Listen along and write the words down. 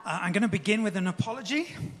I'm going to begin with an apology.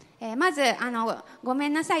 まずごめ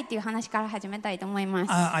んなさいっていう話から始めたいと思いま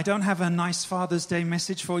す。I don't have a nice Father's Day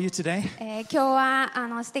message for you today. 今日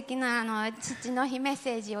は素敵な父の日メッ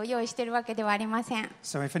セージを用意しているわけではありません。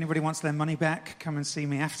So if anybody wants their money back, come and see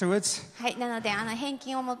me afterwards. はい、なので返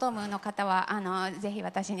金を求むの方はぜひ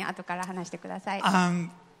私に後から話してください。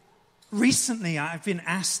Recently, I've been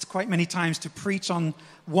asked quite many times to preach on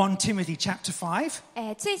 1 Timothy chapter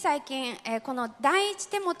 5. つい最近、この第一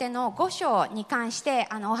テモテの5章に関して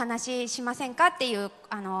お話ししませんかっていう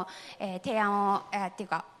提案をっていう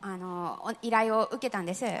か依頼を受けたん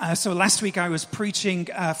です。So last week I was preaching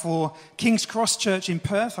for King's Cross Church in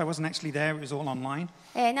Perth. I wasn't actually there; it was all online.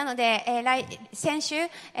 なので、先週、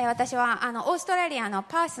私はオーストラリアの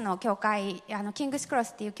パースの教会キングスクロ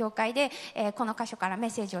スっていう教会で、この箇所からメッ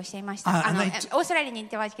セージをしていました。オーストラリアに行っ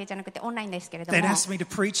てわけじゃなくてオンラインですけれども。They'd asked me to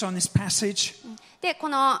preach on this passage. でこ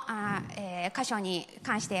の箇所に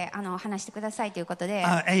関して話してくださいということで、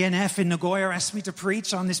ANF in Nagoya asked me to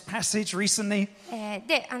preach on this passage recently.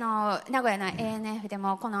 で名古屋の ANF で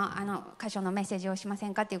もこの箇所のメッセージをしませ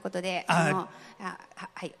んかということで、は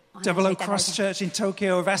い。Double O Cross Church in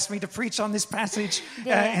Tokyo have asked me to preach on this passage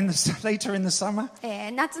later in the summer.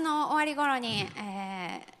 夏の終わり頃に、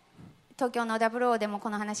東京のダブルオーでもこ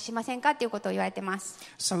の話しませんかということを言われてます。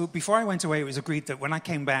So before I went away, it was agreed that when I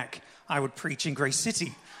came back, I would preach in Grace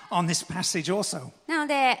City on this passage also. なの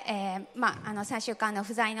で、3週間の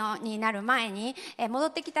不在になる前に、戻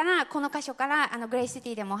ってきたらこの箇所からグレイシ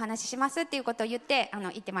ティでもお話ししますっていうことを言って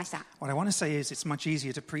ました。What I want to say is it's much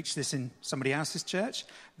easier to preach this in somebody else's church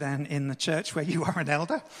than in the church where you are an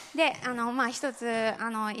elder. で、一つ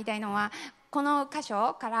言いたいのは。この箇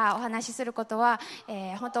所からお話しすることは、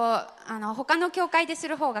本当他の教会です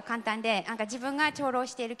る方が簡単で、なんか自分が長老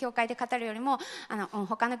している教会で語るよりも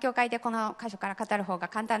他の教会でこの箇所から語る方が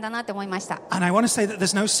簡単だなと思いました。And I want to say that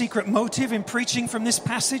there's no secret motive in preaching from this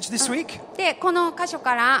passage this week. で、この箇所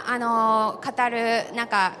から語るなん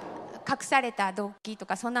か隠された動機と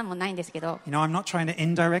かそんなのもないんですけど。You know, I'm not trying to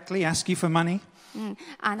indirectly ask you for money.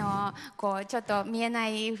 こうちょっと見えな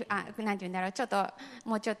いなんていうんだろう、ちょっと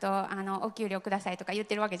もうちょっとお給料くださいとか言っ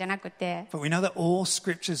てるわけじゃなくて。But we know that all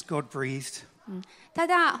scriptures God breathed. た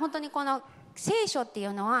だ本当にこの聖書ってい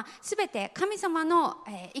うのはすべて神様の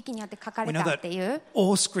意によって書かれたっていう。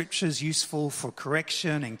All scriptures useful for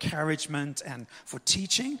correction, encouragement, and for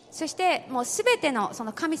teaching. そしてもうすべてのそ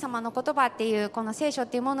の神様の言葉っていうこの聖書っ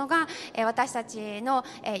ていうものが私たちの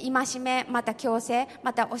戒めまた矯正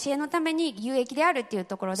また教えのために有益であるっていう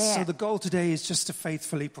ところで。So the goal today is just to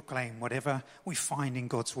faithfully proclaim whatever we find in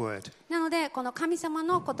God's word. なのでこの神様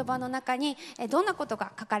の言葉の中にどんなこと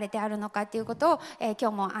が書かれてあるのかっていうことを今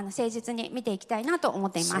日も誠実に見ていきたいなと思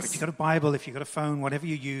っています。So if you've got a Bible, if you've got a phone, whatever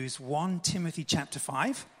you use, 1 Timothy chapter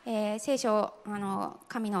 5. 聖書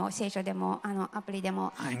神の聖書でもアプリで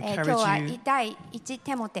も、今日は第1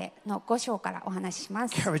テモテの5章からお話ししま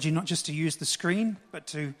す。Encourage you not just to use the screen, but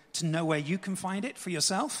to know where you can find it for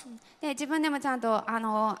yourself. で自分でもちゃんと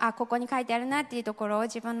ここに書いてあるなっていうところを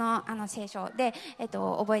自分の聖書で、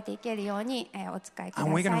覚えていけるように、お使いくださ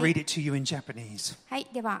い。And we're going to read it to you in Japanese. はい、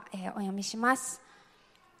では、お読みします。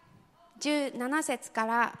17節か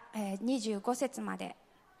ら25節まで。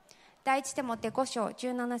第一テモテ5章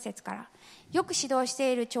17節から。よく指導し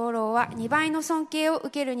ている長老は2倍の尊敬を受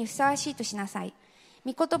けるにふさわしいとしなさい。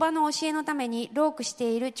御言葉の教えのために労苦し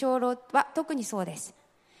ている長老は特にそうです。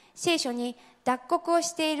聖書に脱穀を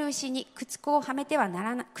している牛に靴子をはめてはな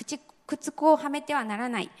らない。靴子をはめてはなら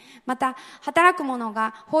ない。また働く者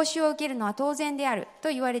が報酬を受けるのは当然であると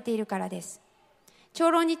言われているからです。長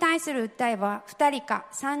老に対する訴えは2人か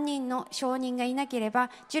3人の証人がいなければ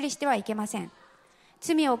受理してはいけません。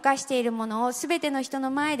罪を犯している者をすべての人の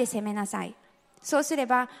前で責めなさい。そうすれ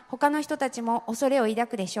ば他の人たちも恐れを抱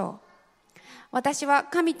くでしょう。私は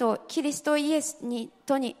神とキリストイエスに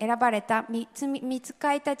選ばれた御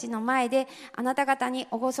使いたちの前であなた方に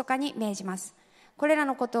厳かに命じます。これら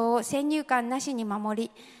のことを先入観なしに守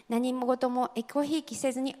り、何事もえこひいき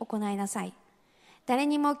せずに行いなさい。誰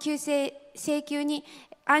にも請求に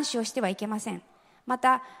暗視をしてはいけません。ま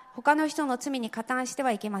た他の人の罪に加担して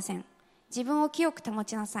はいけません。自分を清く保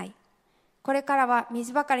ちなさい。これからは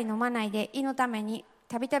水ばかり飲まないで胃のために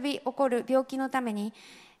たびたび起こる病気のために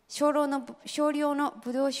少量の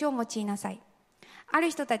ブドウ酒を用いなさい。ある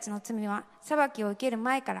人たちの罪は裁きを受ける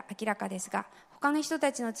前から明らかですが、他の人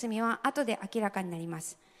たちの罪は後で明らかになりま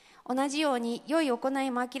す。同じように良い行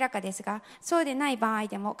いも明らかですが、そうでない場合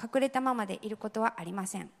でも隠れたままでいることはありま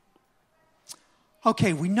せん。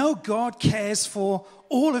Okay, we know God cares for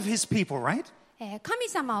all of his people, right? 神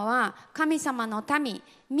様は神様の民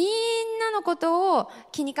みんなのことを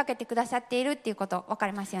気にかけてくださっているっていうこと分か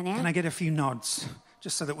りますよね。 Can I get a few nods?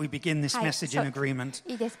 Just so that we begin this はい、message in agreement.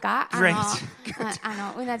 いいですか？ Great.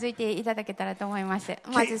 うなずいていただけたらと思います。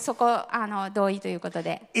まずそこ同意ということ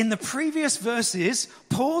で。In the previous verses,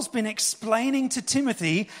 Paul's been explaining to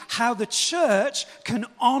Timothy how the church can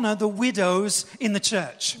honor the widows in the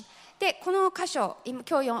church. でこの箇所、今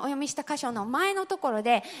日お読みした箇所の前のところ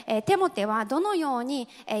で、テモテはどのように、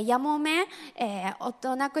やもめ、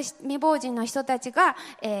夫なくし未亡人の人たちが、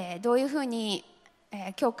どういうふうに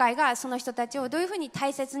教会がその人たちをどういうふうに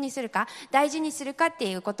大切にするか、大事にするかって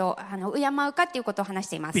いうことを敬うかっていうことを話し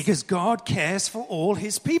ています。Because God cares for all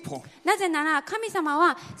his people. なぜなら神様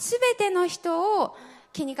はすべての人を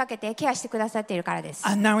気にかけてケアしてくださっているからです。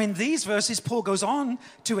And now in these verses, Paul goes on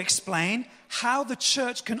to explain how the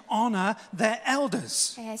church can honor their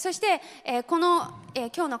elders. そして、この、今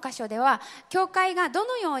日の箇所では教会がど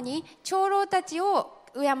のように長老たちを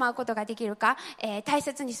敬うことができるか、大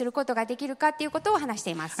切にすることができるかっていうことを話して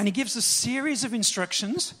います。And he gives a series of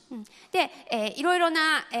instructions. で、いろいろ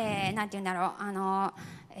な、なんていうんだろう、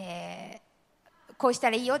こうし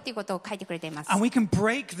たらいいよっていうことを書いてくれています。And we can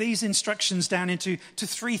break these instructions down into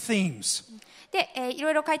three themes. で、い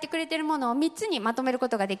ろいろ書いてくれているものを3つにまとめるこ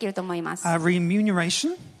とができると思います。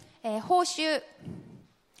Remuneration, 報酬、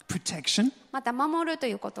protection, また守ると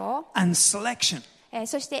いうことを、 and selection.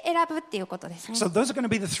 そして選ぶっていうことですね。 So those are going to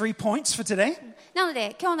be the 3 points for today. なの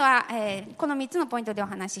で今日は、この3つのポイントでお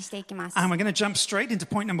話ししていきます。 And we're going to jump straight into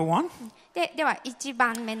point number 1, では1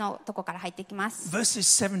番目のとこから入っていきます。 verses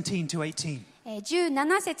 17 to 18.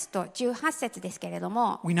 17節と18節ですけれど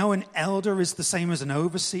も、 We know an elder is the same as an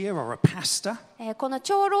overseer or a pastor. この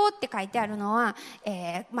長老って書いてあるのは、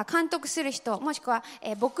監督する人もしくは、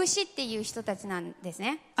牧師っていう人たちなんです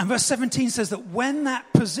ね。 And verse 17 says that when that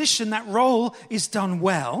position, that role is done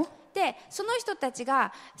well, でその人たち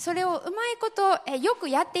がそれをうまいこと、よく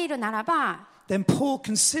やっているならば、 then Paul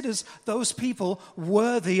considers those people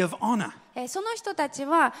worthy of honor. その人たち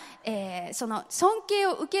は、その尊敬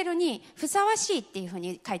を受けるにふさわしいっていうふう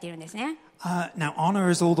に書いているんですね。Now, honor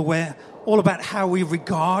is all about how we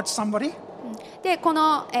regard somebody. でこ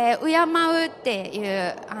の、敬うってい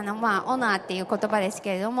うオナーっていう言葉です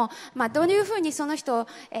けれども、どういうふうにその人を、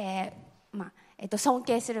尊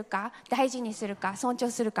敬するか、大事にするか、尊重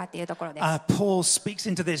するかっていうところです。Paul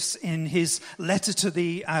speaks into this in his letter to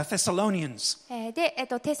the Thessalonians. で、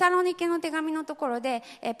テサロニケの手紙のところで、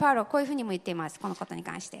パウロはこういうふうにも言っています。このことに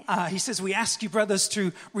関して。He says, we ask you, brothers,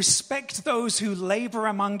 to respect those who labor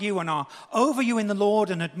among you and are over you in the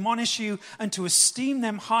Lord and admonish you and to esteem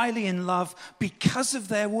them highly in love because of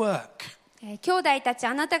their work. 兄弟たち、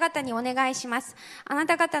あなた方にお願いします。あな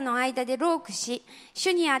た方の間で労苦し、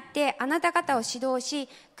主にあってあなた方を指導し、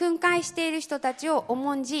訓戒している人たちを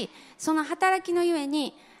重んじ、その働きのゆえ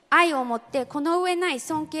に愛を持ってこの上ない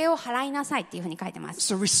尊敬を払いなさいっていうふうに書いてます。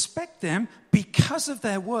So respect them because of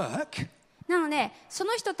their work. なので、そ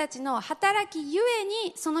の人たちの働きゆえ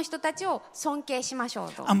にその人たちを尊敬しましょ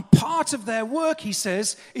うと。And part of their work, he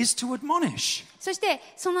says, is to admonish. そして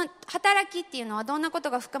その働きっていうのはどんなこと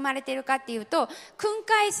が含まれているかっていうと、訓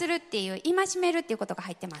戒するっていう、戒めるっていうことが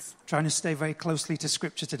入ってます。 Trying to stay very closely to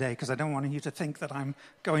scripture today because I don't want you to think that I'm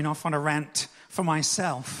going off on a rant for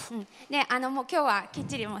myself. で、もう今日はきっ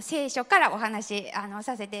ちりもう聖書からお話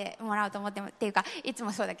させてもらおうと思ってっていうか、いつ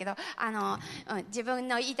もそうだけど、自分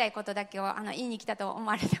の言いたいことだけを言いに来たと思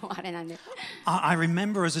われてもあれなんで。I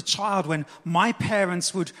remember as a child when my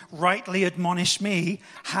parents would rightly admonish me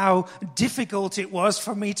how difficult it was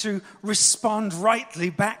for me to respond rightly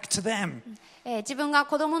back to them. 自分が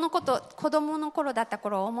子供の頃だった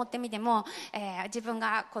頃を思ってみても、自分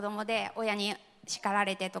が子供で親に叱ら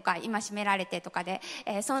れてとか戒められてとかで、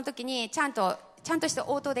その時にちゃんとして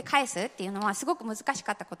応答で返すっていうのはすごく難し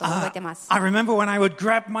かったことを覚えてます。I remember when I would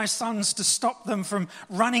grab my sons to stop them from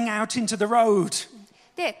running out into the road.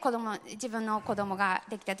 で自分の子供が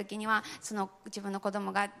できた時には自分の子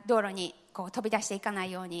供が道路にこう飛び出していかな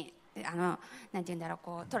いようになんていうんだろう、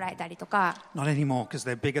こう捉えたりとか。 Not anymore because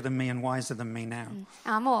they're bigger than me and wiser than me now.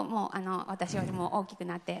 もう私よりも大きく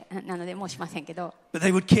なってなのでもうしませんけど。 But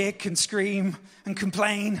they would kick and scream and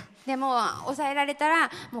complain. でも抑えられたら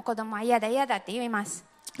もう子供は嫌だって言います。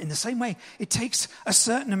In the same way, it takes a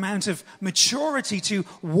certain amount of maturity to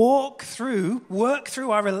work through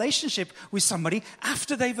our relationship with somebody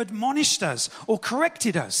after they've admonished us or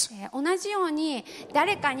corrected us. 同じように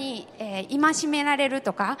誰かに戒められる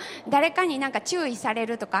とか、誰かになんか注意され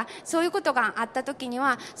るとか、そういうことがあった時に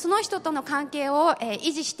は、その人との関係を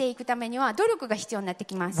維持していくためには努力が必要になって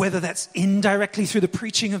きます。Whether that's indirectly through the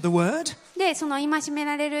preaching of the word, で、その戒め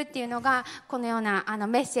られるっていうのがこのような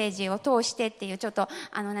メッセージを通してっていうちょっと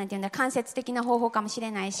なんていうんだ、間接的な方法かもし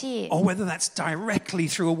れないし、 or whether that's directly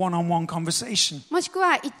through a one-on-one conversation. もしく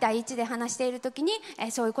は1対1で話している時に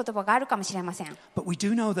そういう言葉があるかもしれません。 But we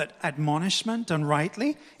do know that admonishment done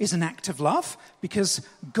rightly is an act of love because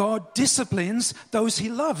God disciplines those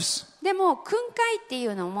he loves. でも訓戒ってい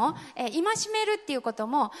うのも、戒めるっていうこと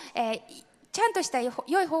も、ちゃんとした良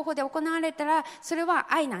い方法で行われたらそれは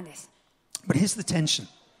愛なんです。 But here's the tension.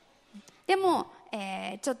 でも、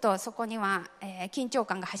ちょっとそこには、緊張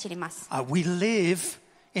感が走ります。We live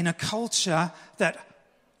in a culture that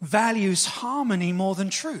values harmony more than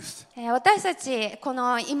truth. 私たちこ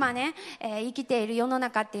の今ね、生きている世の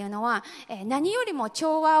中っていうのは、何よりも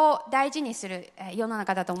調和を大事にする世の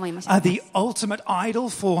中だと思いました。The ultimate idol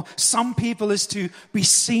for some people is to be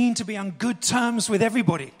seen to be on good terms with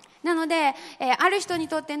everybody. なので、ある人に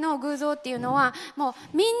とっての偶像っていうのはも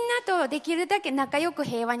うみんなとできるだけ仲良く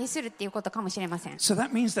平和にするっていうことかもしれません。 So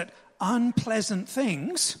that means that unpleasant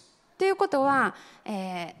things, ということは、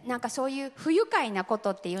なんかそういう不愉快なこ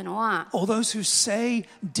とっていうのは、 or those who say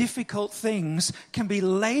difficult things can be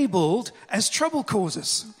labeled as trouble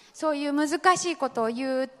causers. そういう難しいことを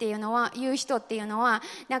言う人っていうのは、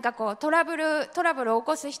なんかこうトラブルを起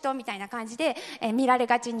こす人みたいな感じで、見られ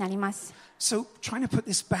がちになります。 So trying to put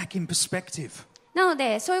this back in perspective. なの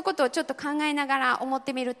でそういうことをちょっと考えながら思っ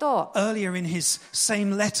てみると、 Earlier in his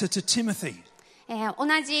same letter to Timothy, 同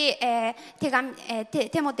じ、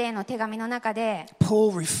テモテへの手紙の中で、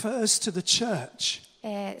 Paul refers to the church.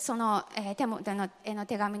 その、テモテへの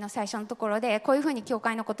手紙の最初のところでこういうふうに教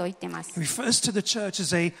会のことを言っています。 He refers to the church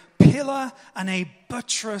as a pillar and a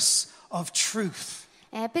buttress of truth.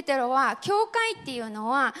 ペテロは教会っていうの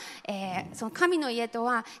は、その神の家と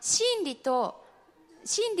は真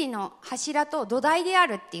理の柱と土台であ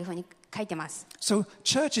るっていうふうに書いてます。 So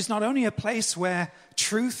church is not only a place where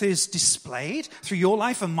truth is displayed through your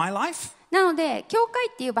life and my life, なので教会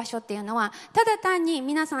っていう場所っていうのはただ単に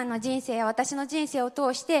皆さんの人生や私の人生を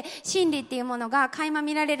通して真理っていうものが垣間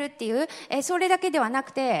見られるっていう、それだけではな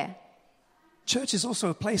くて、 church is also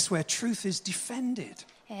a place where truth is defended.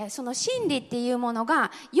 その真理っていうものが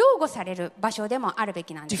擁護される場所でもあるべ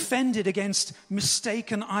きなんです。 Defended against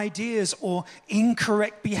mistaken ideas or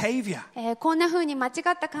incorrect behavior. こんな風に間違っ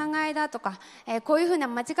た考えだとか、こういう風な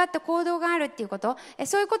間違った行動があるっていうこと、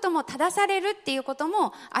そういうことも正されるっていうこと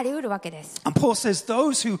もあり得るわけです。 And Paul says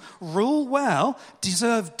those who rule well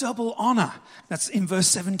deserve double honor. That's in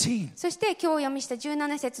verse 17. そして今日読みした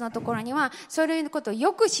17節のところには、そういうことを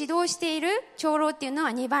よく指導している長老っていうの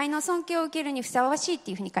は2倍の尊敬を受けるにふさわしいっ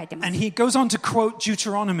ていうふうに書いてます。 And he goes on to quote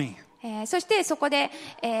Deuteronomy. そしてそこで、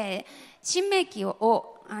新明記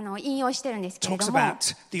を引用してるんですけれ Talks ども、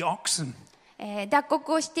 about the oxen. 脱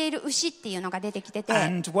穀をしている牛っていうのが出てきてて、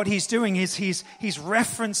 And what he's doing is he's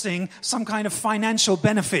referencing some kind of financial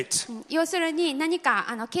benefit. 要するに何か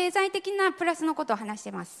経済的なプラスのことを話して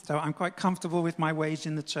います。 So I'm quite comfortable with my wage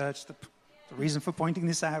in the church. The reason for pointing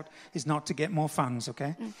this out is not to get more funds,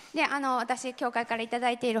 okay? で、私教会からいた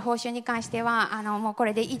だいている報酬に関してはもうこ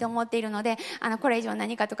れでいいと思っているので、これ以上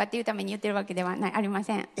何かとかっていうために言ってるわけではありま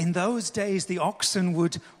せん。 In those days, the oxen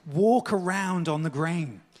would walk around on the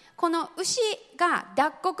grain. この牛が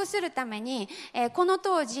脱穀するために、この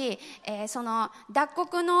当時、その脱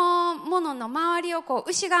穀のものの周りをこう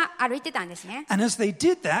牛が歩いてたんですね。 And as they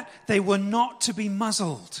did that, they were not to be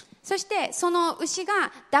muzzled. そしてその牛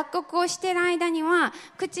が脱穀をしている間には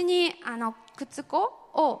口に靴子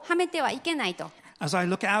をはめてはいけないと。 As I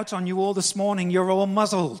look out on you all this morning, you're all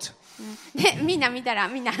muzzled. でみんな見たら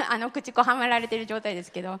みんな口子はめられている状態で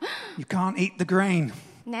すけど、 You can't eat the grain.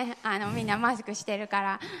 ね、みんなマスクしてるか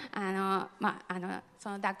らそ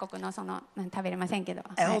の脱穀の食べれませんけど、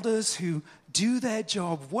はい、 Elders who do their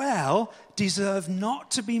job well deserve not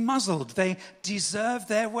to be muzzled. They deserve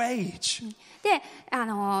their wage. で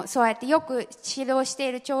そうやってよく指導して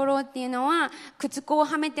いる長老っていうのは靴子を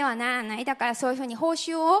はめてはならない、だからそういうふうに報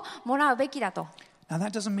酬をもらうべきだと。 Now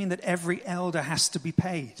that doesn't mean that every elder has to be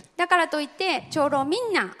paid. だからといって長老み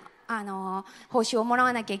んな報酬をもら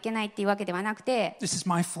わなきゃいけないっていうわけではなくて、This is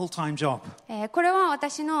my full-time job. これは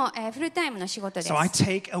私の、フルタイムの仕事です。So I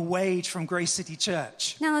take a wage from Grace City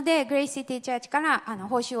Church. なので、グレイシティチャーチから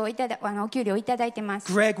報酬をお給料をいただいてま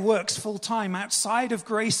す。Greg works full-time outside of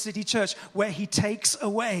Grace City Church where he takes a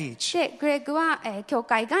wage. で、グレッグは、教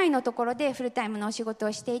会外のところでフルタイムのお仕事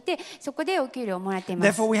をしていて、そこでお給料をもらっていま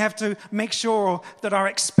す。Therefore, we have to make sure that our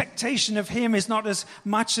expectation of him is not as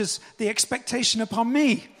much as the expectation upon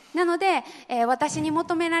me. なので、私に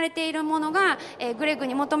求められているものが、グレッグ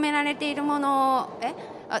に求められているものを、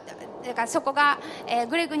だからそこが、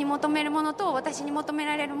グレッグに求めるものと私に求め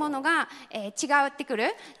られるものが、違ってく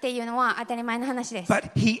るっていうのは当たり前の話です。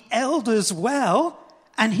But he elders well,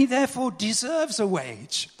 and he therefore deserves a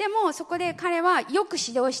wage. でもそこで彼はよく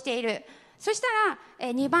指導している。そした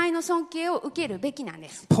ら、2倍の尊敬を受けるべきなんで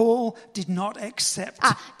す。Paul did not accept.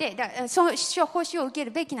 その報酬を受ける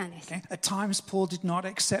べきなんです。Okay? At times, Paul did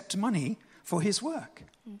not accept money for his work.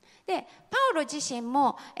 で、パウロ自身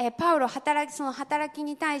も、その働き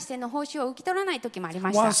に対しての報酬を受け取らない時もあり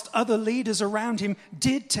ました。Whilst other leaders around him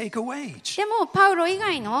did take a wage. でもパウロ以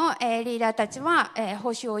外の、リーダーたちは、報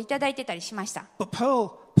酬をいただいてたりしました。But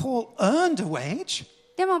Paul earned a wage.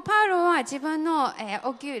 でもパウロは自分の、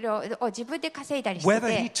お給料を自分で稼いだりしてて、 Whether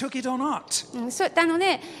he took it or not. なの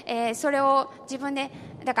で、それを自分で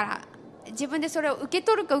それを受け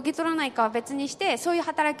取るか受け取らないかは別にしてそういう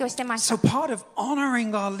働きをしてました。 So part of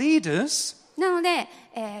honoring our leaders なので、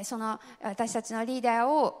その私たちのリーダー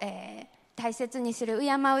を、大切にする、敬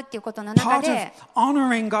うっていうことの中 part of で、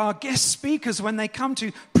honoring our guest speakers when they come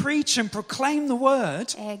to preach and proclaim the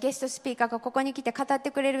word ゲストスピーカーがここに来て語って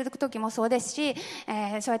くれる時もそうですし、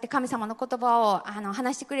そうやって神様の言葉を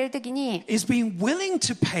話してくれる時に is being willing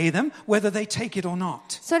to pay them whether they take it or not.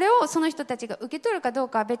 それをその人たちが受け取るかどう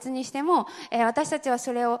かは別にしても、私たちは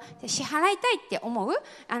それを支払いたいって思う、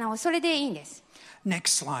それでいいんです。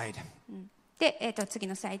 Next slide. で、次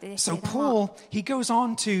のスライドですけ So れども、 Paul, he goes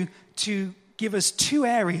on to give us two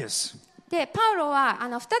areas. でパウロは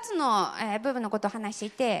2つの、部分のことを話して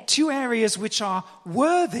いて、 Two areas which are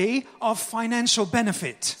worthy of financial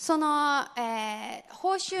benefit. その、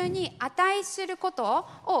報酬に値すること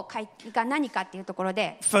が何かっていうところ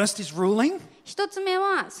で、 First is ruling. 一つ目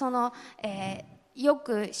はその、よ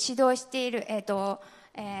く指導している、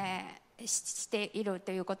している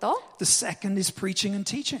ということ。 The second is preaching and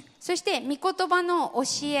teaching. そして御言葉の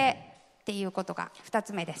教えっていうことが2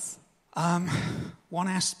つ目です。One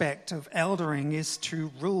aspect of eldering is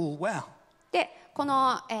to rule well. でこ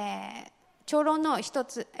の、長老の一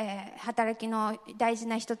つ、働きの大事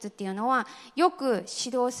な一つっていうのはよく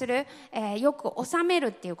指導する、よく治める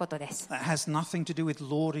っていうことです。 That has nothing to do with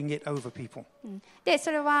lording it over people. で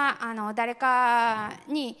それは誰か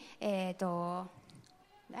に、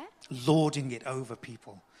Lording it over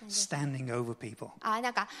people. Standing over people. な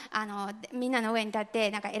んかみんなの上に立って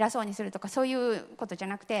なんか偉そうにするとかそういうことじゃ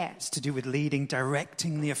なくて、 It's to do with leading,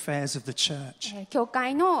 directing the affairs of the church. 教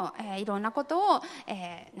会の、いろんなことを、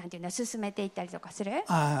なんていうの進めていったりとかする。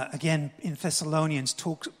Again, in Thessalonians,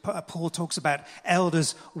 Paul talks about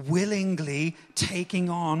elders willingly taking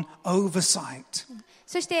on oversight.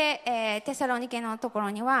 そして、テサロニケのところ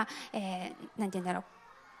には、なんていうんだろう、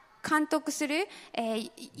監督する、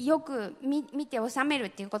よく見て収めるっ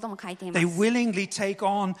ていうことも書いていま They す。 willingly take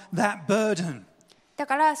on that burden. だ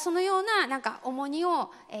からそのようななんか重荷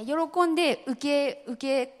を、喜んで受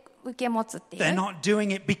け持つってい They're う。 not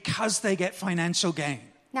doing it because they get financial gain.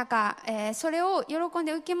 なんか、それを喜ん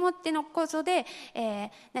で受け持ってのことで、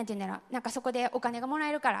なんていうんだろう、なんかそこでお金がもら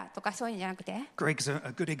えるからとかそういうんじゃなくて、Greg's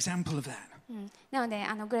a good example of that. なので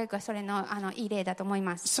グレッグはそれのいい例だと思い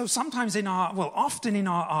ます。 So sometimes often in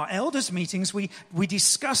our elders meetings, we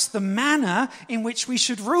discuss the manner in which we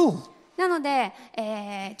should rule. なので、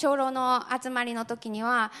長老の集まりの時に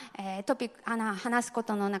は、話すこ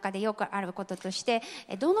との中でよくあることとして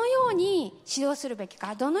どのように指導するべき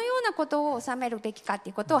か、どのようなことを収めるべきかと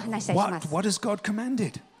いうことを話したりします。 What has God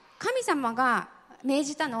commanded? 神様が命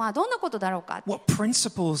じたのはどんなことだろうか、 What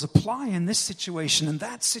principles apply in this situation and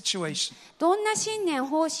that situation? どんな信念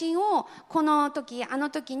方針をこの時あ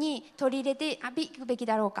の時に取り入れていくべき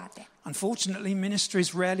だろうかって。 Unfortunately, ministry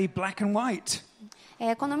is rarely black and white.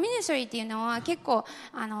 このミニストリーっていうのは結構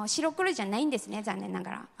白黒じゃないんですね、残念な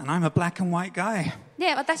がら。 And I'm a black and white guy.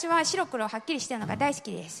 で私は白黒はっきりしてるのが大好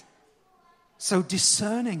きです。So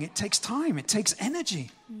discerning, it takes time, it takes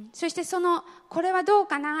energy. そしてこれはどう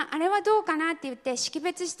かな、あれはどうかなって言って識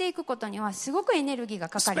別していくことにはすごくエネルギーが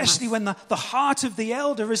かかります。Especially when the heart of the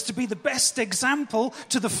elder is to be the best example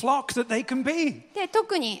to the flock that they can be. で、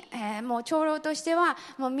特に、もう長老としては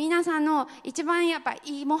もう皆さんの一番やっぱ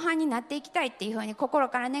いい模範になっていきたいっていうふうに心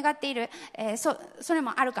から願っている、それ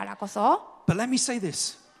もあるからこそ。But let me say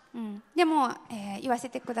this. でも、言わせ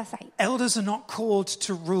てください。Elders are not called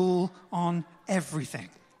to rule on everything.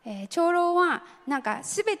 長老はなんか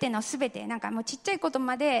すべてのすべて、なんかもうちっちゃいこと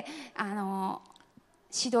まで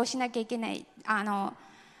指導しなきゃいけない、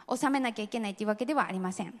収めなきゃいけないというわけではあり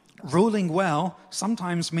ません。Ruling well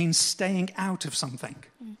sometimes means staying out of something.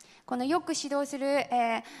 このよく指導する、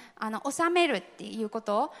収めるっていうこ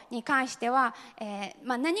とに関しては、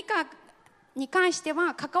何かに関して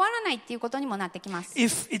は関わらないっていうことにもなってきます。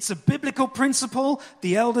If it's a biblical principle,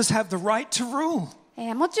 the elders have the right to rule.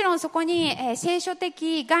 もちろんそこに、聖書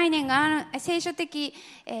的概念がある、聖書的、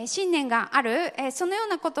信念がある、そのよう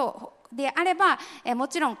なことであれば、も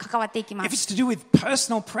ちろん関わっていきま If す。 it's to do with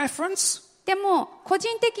personal preference, でも個人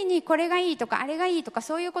的にこれがいいとかあれがいいとか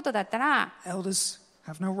そういうことだったら、elders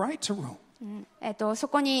have no right to rule. そ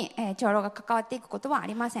こに、長老が関わっていくことはあ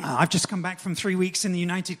りません。I've just come back from 3 weeks in the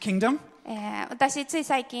United Kingdom. 私つい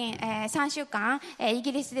最近、3週間、イ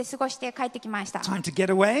ギリスで過ごして帰ってきました。 Time to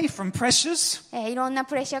get away from pressures, いろんな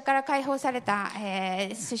プレッシャーから解放された、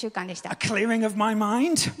数週間でした。 a clearing of my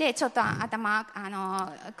mind, でちょっと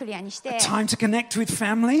頭クリアにして、 time to connect with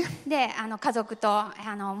family, で家族と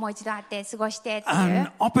もう一度会って過ごしてっていう、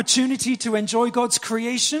 an opportunity to enjoy God's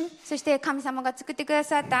creation. そして神様が作ってくだ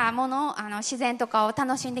さったもの、自然とかを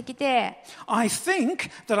楽しんできて、 I think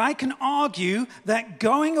that I can argue that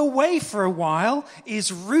going away for a while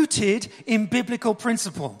is rooted in biblical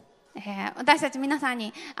principle. 私たち皆さん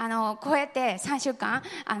にこうやって3週間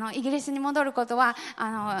イギリスに戻ることは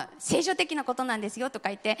聖書的なことなんですよとか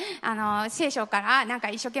言って聖書からなんか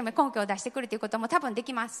一生懸命根拠を出してくるということも多分で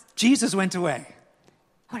きます。 Jesus went away,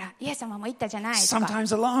 ほらイエス様も行ったじゃないとか、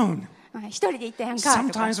 sometimes alone, 一人で行ったやんかと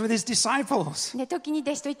か、 sometimes with his disciples. で時に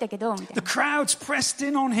弟子と行ったけどみたい The な。 crowds pressed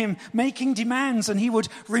in on him, making demands, and he would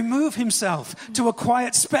remove himself to a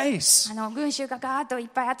quiet space. 群衆がガーッといっ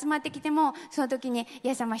ぱい集まってきてもその時にイ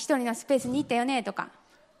エス様一人のスペースに行ったよねとか。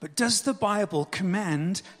 But does the Bible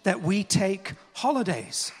command that we take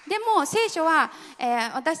holidays? でも聖書は、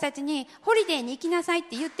私たちにホリデーに行きなさいっ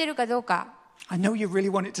て言ってるかどうか。 I know you really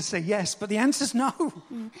wanted to say yes, but the answer is no.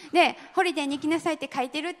 でホリデーに行きなさいって書い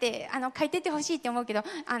てるって書いててほしいって思うけど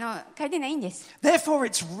書いてないんです。 Therefore,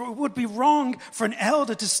 it would be wrong for an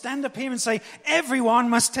elder to stand up here and say, everyone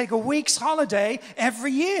must take a week's holiday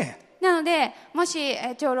every year. なのでもし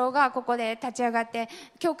長老がここで立ち上がって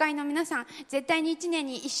教会の皆さん絶対に1年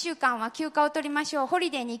に1週間は休暇を取りましょう、ホリ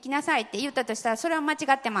デーに行きなさいって言ったとしたらそれは間違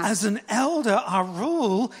ってます。 As an elder, our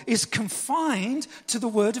rule is confined to the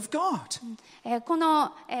word of God. こ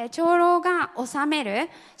の長老が治める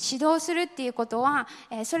指導するっていうことは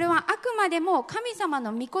それはあくまでも神様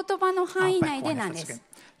の御言葉の範囲内でなんです。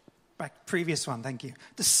 Previous one, thank you.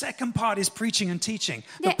 The second part is preaching and teaching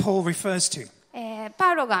that Paul refers to.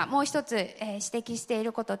 パウロがもう一つ、指摘してい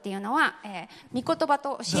ることっていうのは、御言葉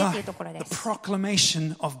と教えっていうところで The す。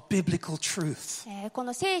 proclamation of biblical truth. こ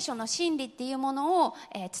の聖書の真理っていうものを、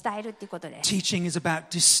伝えるっていうことです。 Teaching is about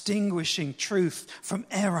distinguishing truth from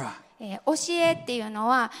error. 教えっていうの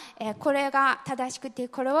は、これが正しくて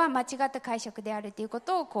これは間違った解釈であるというこ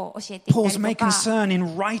とをこう教えていったり Paul's と main か。 concern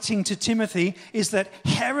in writing to Timothy is that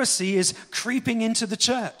heresy is creeping into the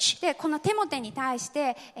church. でこのテモテに対し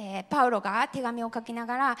て、パウロが手紙を書きな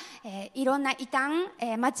がら、いろんな異端、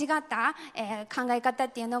間違った、考え方っ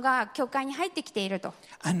ていうのが教会に入ってきていると。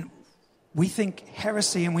 And we think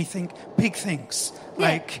heresy and we think big things,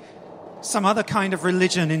 like some other kind of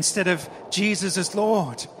religion instead of Jesus as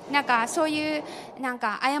Lord. なんかそういうなん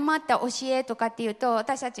か誤った教えとかっていうと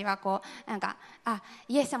私たちはこうなんか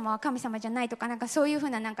イエス様は神様じゃないとかなんかそういうふう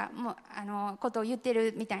ななんかもうことを言って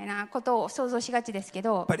るみたいなことを想像しがちですけ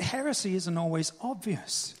ど、 But heresy isn't always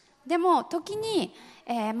obvious. でも時に、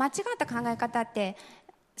間違った考え方って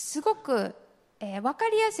すごく、分か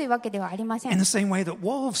りやすいわけではありません。 In the same way that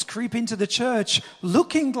wolves creep into the church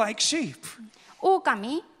looking like sheep.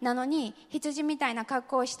 狼なのに羊みたいな格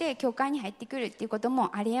好をして教会に入ってくるっていうことも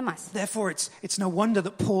ありえます。 Therefore, it's no wonder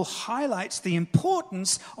that Paul highlights the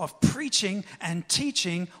importance of preaching and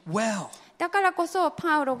teaching well. だからこそ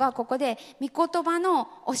パウロがここで御言葉の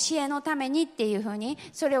教えのためにっていうふうに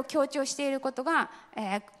それを強調していることが、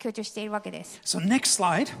強調しているわけです。 So next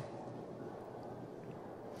slide.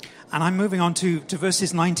 And I'm moving on to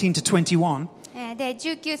verses 19 to 21. で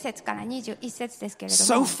19節から21節ですけれど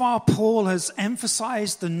So も、 far, Paul has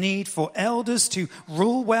emphasized the need for elders to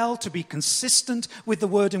rule well, to be consistent with the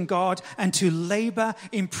word of God, and to labor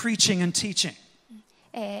in preaching and teaching.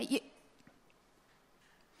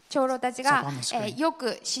 長老たちが It's up on the screen. よく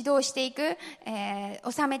指導していく、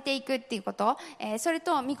収めていくっていうこと、それ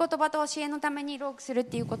と御言葉と教えのために労苦するっ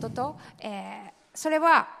ていうことと、それ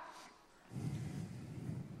は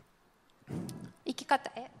生き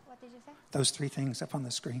方、what did you say? Those three things up on the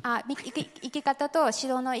screen. 生き方と指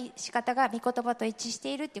導の仕方が御言葉と一致し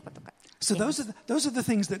ているっていうことか。So those are the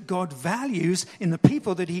things that God values in the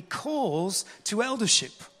people that He calls to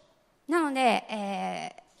eldership. なの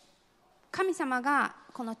で、神様が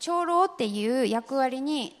この長老っていう役割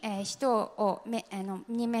に、人を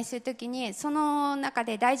任命するときに、その中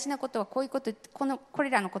で大事なことはこういうこと、これ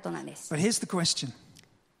らのことなんです。But here's the question.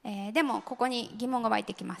 でもここに疑問が湧い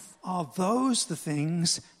てきます。Are those the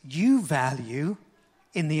things you value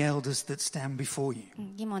in the elders that stand before you?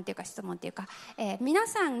 疑問というか質問というか、皆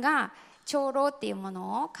さんが長老っていうも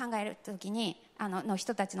のを考えるときに、の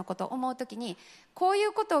人たちのことを思うときに、こうい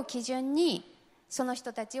うことを基準にその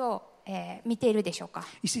人たちを、見ているでしょうか。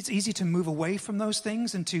You see, it's easy to move away from those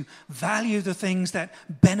things and to value the things that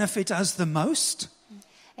benefit us the most.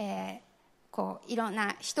 こういろん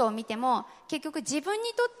な人を見ても結局自分に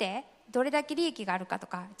とってどれだけ利益があるかと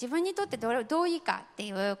か自分にとってどういいかって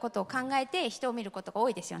いうことを考えて人を見ることが多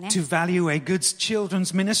いですよね。 To value a good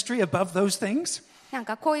children's ministry above those things. なん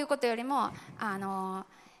かこういうことよりも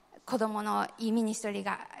子供のいいミニストリー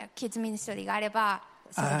がキッズミニストリーがあれば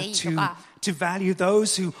それでいいとか、to value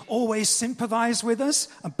those who always sympathize with us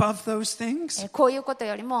above those things. こういうこと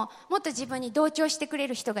よりももっと自分に同調してくれ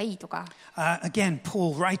る人がいいとか。Again,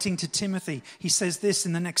 Paul writing to Timothy, he says this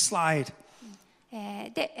in the next slide.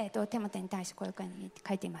 で、テモテに対してこういうふうに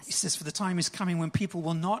書いていま He す。 says, for the time is coming when people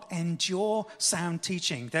will not endure sound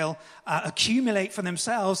teaching. They'll accumulate for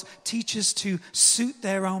themselves teachers to suit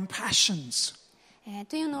their own passions.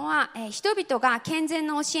 というのは、人々が健全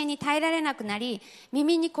な教えに耐えられなくなり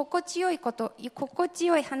耳に心地よい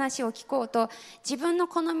話を聞こうと自分の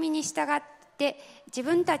好みに従って自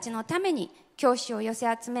分たちのために教師を寄せ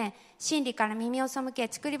集め真理から耳を背け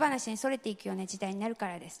作り話にそれていくような時代になるか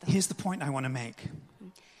らですと。 Here's the point I want to make.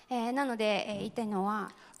 なので、言いたいの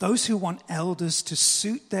は Those who want elders to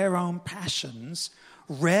suit their own passions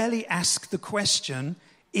rarely ask the question,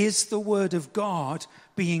 is the word of God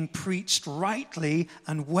being preached rightly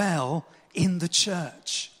and well in the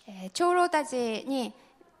church? 長老たちに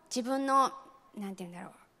自分のなんて言うんだろ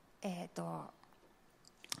う、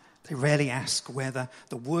They rarely ask whether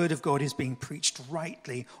the word of God is being preached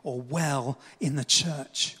rightly or well in the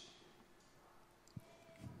church.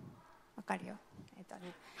 わかるよ。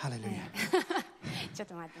Hallelujah. ちょっ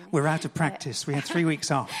と待ってね。 We're out of practice. We had 3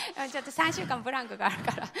 weeks off. ちょっと3週間ブランクがある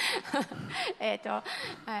からじゃ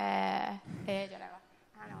ないわ。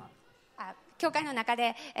教会の中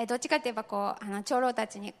で、どっちかといえばこう長老た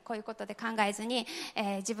ちにこういうことで考えずに、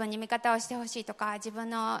自分に味方をしてほしいとか自分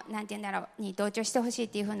のなんて言うんだろうに同調してほしいっ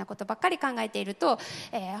ていうふうなことばっかり考えていると、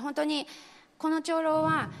本当にこの長老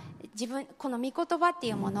はこの御言葉って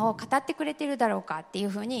いうものを語ってくれているだろうかっていう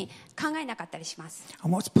ふうに考えなかったりします。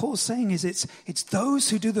 And what Paul's saying is it's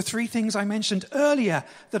those who do the 3 things I mentioned earlier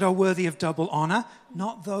that are worthy of double honor,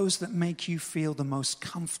 not those that make you feel the most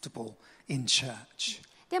comfortable in church.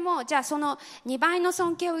 でもじゃあその2倍の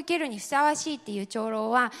尊敬を受けるにふさわしいっていう長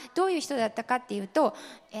老はどういう人だったかっていうと、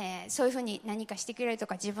そういうふうに何かしてくれると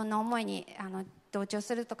か自分の思いに同調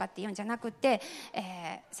するとかっていうんじゃなくて、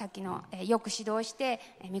さっきの、よく指導して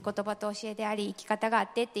御言葉と教えであり生き方があ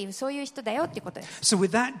ってっていうそういう人だよっていうことです。 So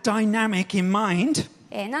with that dynamic in mind,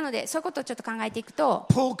 なのでそういうことをちょっと考えていくと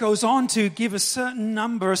Paul goes on to give a certain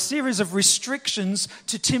number, a series of restrictions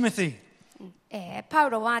to Timothy. パウ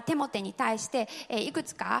ロはテモテに対して、いく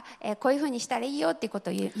つか、こういうふうにしたらいいよっていうこと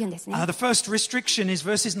を言うんですね。 The first restriction is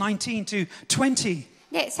verses 19 to 20.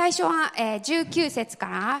 で最初は、19節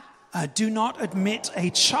からDo not admit a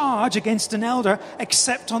charge against an elder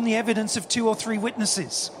except on the evidence of 2 or 3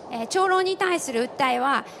 witnesses. 長老に対する訴え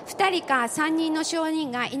は2人か3人の証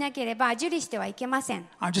人がいなければ受理してはいけません。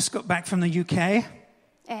 I just got back from the UK.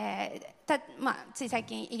 つい最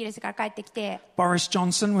近イギリスから帰ってきて Boris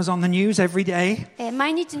Johnson was on the news every day.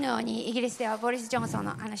 毎日のようにイギリスではボリス・ジョンソン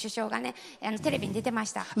の首相がねテレビに出てま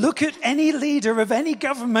した。 Look at any leader of any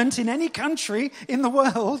government in any country in the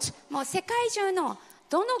world. もう世界中の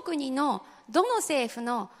どの国のどの政府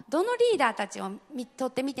のどのリーダーたちをと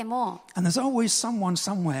ってみても And there's always someone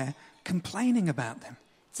somewhere complaining about them.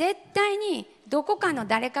 絶対にどこかの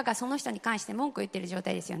誰かがその人に関して文句を言っている状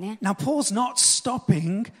態ですよね。Now, Paul's not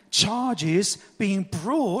stopping charges being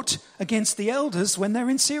brought against the elders when they're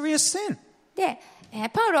in serious sin. で、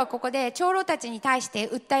パウロはここで長老たちに対して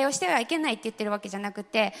訴えをしてはいけないって言ってるわけじゃなく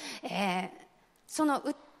て、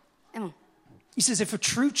He says if a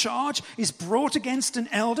true charge is brought against an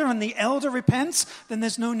elder and the elder repents, then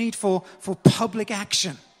there's no need for public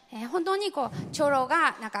action. 本当に長老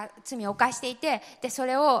がなんか罪を犯していて、でそ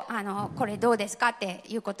れをこれどうですかって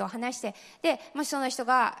いうことを話して、でもしその人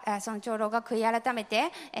がその長老が悔い改め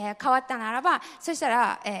て、変わったならば、そした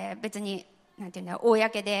ら、別になんていうんだ、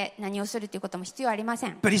公で何をするということも必要ありませ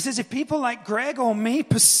ん。But he says if people like Greg or me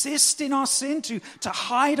persist in our sin to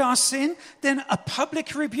hide our sin, then a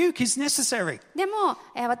public rebuke is necessary. でも、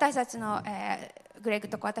私たちの、グレッグ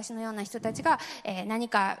とか私のような人たちが、何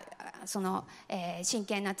かその、真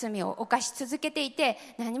剣な罪を犯し続けていて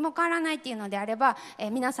何も変わらないっていうのであれば、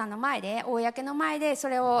皆さんの前で、公の前でそ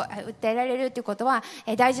れを訴えられるということは、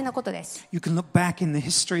大事なことです。You can look back in the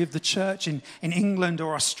history of the church in England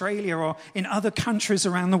or Australia or in other countries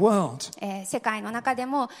around the world. 世界の中で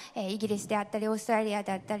も、イギリスであったりオーストラリア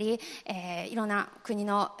であったり、いろんな国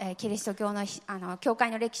の、キリスト教の、教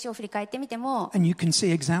会の歴史を振り返ってみても、 And you can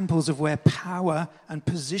see examples of where power and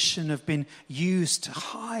position have been used to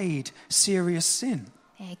hide serious sin.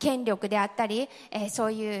 権力であったり、そ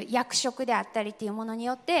ういう役職であったりっていうものに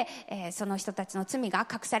よって、その人たちの罪が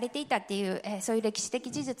隠されていたっていう、そういう歴史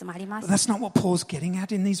的事実もありま But す。that's not what Paul's getting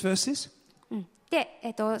at in these verses. で、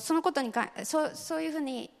そのことにそういうふう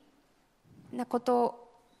になこと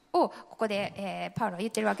をここで、パウロは言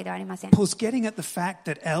ってるわけではありません。 Paul's getting at the fact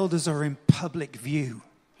that elders are in public view.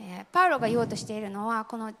 パウロが言おうとしているのは、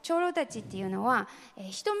この長老たちっていうのは、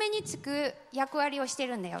人目につく役割をしてい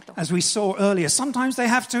るんだよと。 As we saw earlier, sometimes they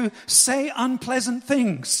have to say unpleasant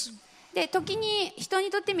things. で、時に人に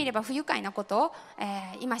とってみれば不愉快なことを、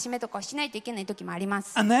戒めとかをしないといけない時もありま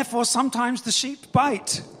す。 And therefore, sometimes the sheep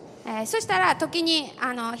bite. そしたら時に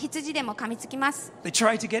羊でも噛みつきます。 They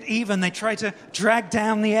try to get even. They try to drag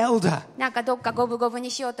down the elder. なんかどっか五分五分に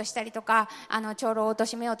しようとしたりとか、長老を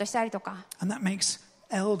貶めようとしたりとか。 And that makes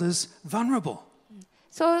elders vulnerable.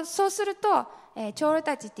 そうすると、長老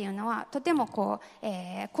たちっていうのはとても攻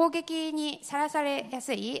撃にさらされや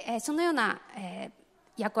すい、そのような、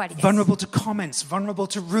役割です。 Vulnerable to comments, vulnerable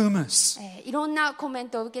to rumors. いろんなコメン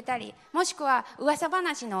トを受けたり、もしくは噂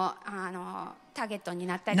話の、ターゲットに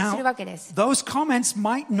なったりするわけです。 Those comments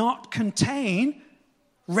might not contain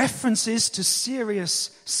references to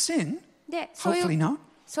serious sin. で、 Hopefully not.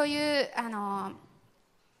 そういう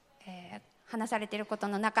話されていること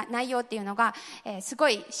の内容っていうのが、すご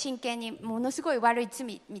い真剣にものすごい悪い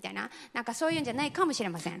罪みたいな、なんかそういうんじゃないかもしれ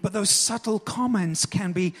ません。 But those subtle comments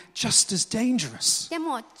can be just as dangerous. で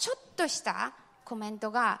もちょっとしたコメン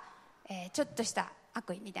トが、ちょっとした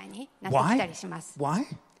悪意みたいになってきたりします。 Why?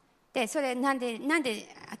 で、それなんで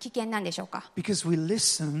危険なんでしょうか。 Because we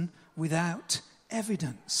listen without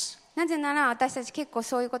evidence. なぜなら私たち結構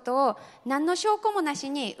そういうことを何の証拠もなし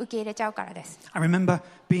に受け入れちゃうからです。 I remember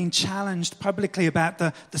being challenged publicly about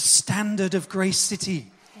the standard of Grace City.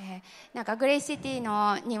 なんかグレイシテ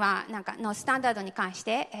ィにはなんかのスタンダードに関し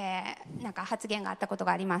て、なんか発言があったこと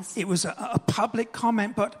があります。 It was a public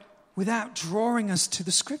comment, but without drawing us to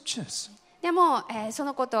the scriptures. でも、そ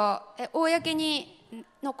のこと、公に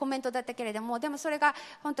のコメントだったけれども、でもそれが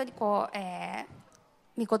本当に御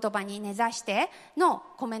言葉に根ざしての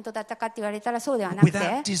コメントだったかって言われたらそうではなくて、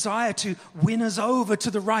 Without desire to win us over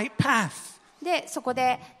to the right path. でそこ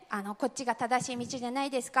でこっちが正しい道じゃない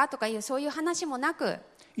ですかとかいうそういう話もなく、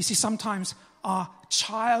 You see, sometimes our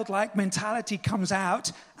childlike mentality comes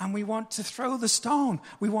out and we want to throw the stone.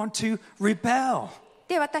 We want to rebel.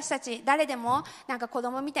 で私たち誰でもなんか子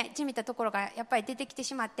供みたいじみたところがやっぱり出てきて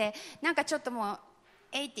しまって、なんかちょっともう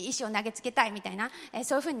って石を投げつけたいみたいな、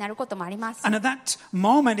そういうふうになることもあります。 And at that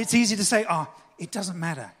moment, it's easy to say, it doesn't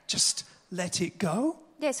matter. Just let it go.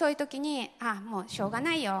 でそういう時にもうしょうが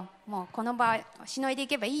ないよ、もうこの場をしのいでい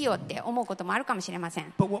けばいいよって思うこともあるかもしれませ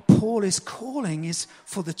ん。 But what Paul is calling is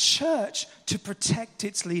for the church to protect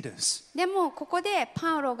its leaders. でもここで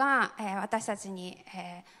パウロが、私たちに、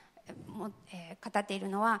語っている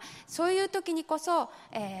のは、そういう時にこそ、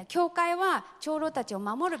教会は長老たちを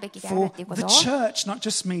守るべきである For というこ the とを、 church, not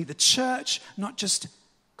just me, the church, not just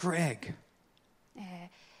Greg.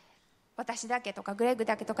 私だけとかグレッグ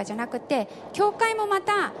だけとかじゃなくて、教会もま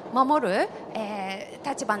た守る、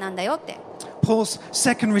立場なんだよって。 Paul's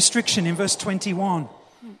second restriction in verse 21.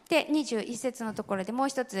 で21節のところでもう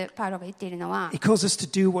一つパウロが言っているのは、 He calls us to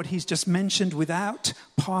do what he's just mentioned without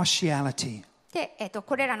partiality. で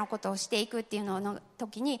これらのことをしていくっていうのの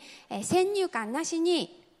時に、先入観なし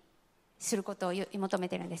にすることを求め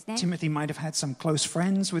てるんですね。 Timothy might have had some close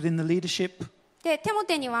friends within the leadership. でテモ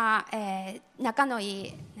テには、仲のい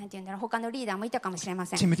いなんていうんだろう他のリーダーもいたかもしれま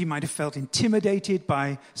せん。 Timothy might have felt intimidated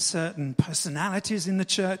by certain personalities in the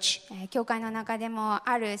church. 教会の中でも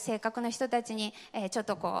ある性格の人たちに、ちょっ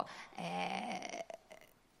とこう、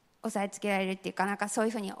押さえつけられるっていうかなんかそうい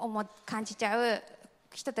うふうに感じちゃう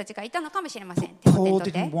人たちがいたのかもしれません。テモ Paul テにと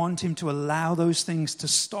って didn't want him to allow those things to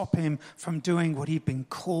stop him from doing what he'd been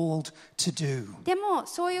called to do. でも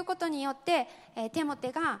そういうことによって、テモ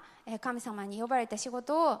テが神様に呼ばれた仕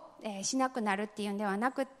事を、しなくなるっていうんでは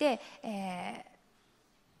なくて、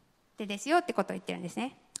でですよってことを言ってるんです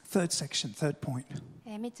ね。Third section, third point.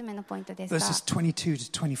 3つ目のポイントですが、 Verses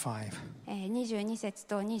 22 to 25. 22節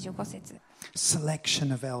と25節、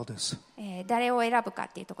 Selection of elders. 誰を選ぶかっ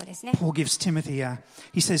ていうところですね。 Paul gives Timothy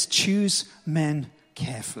he says, choose men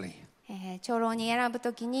carefully. 長老に選ぶ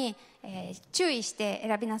ときに、注意して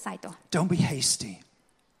選びなさいと。 Don't be hasty.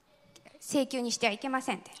 請求にしてはいけま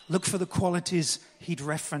せんって。 Look for the qualities he'd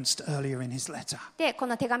referenced earlier in his letter. でこ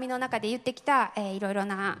の手紙の中で言ってきた、いろいろ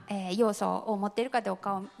な、要素を持っているかどう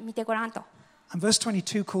かを見てごらんと。 And verse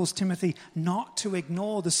 22 calls Timothy not to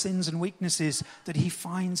ignore the sins and weaknesses that he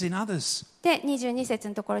finds in others. で22節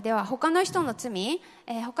のところでは他の人の罪、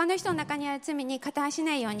他の人の中にある罪に加担し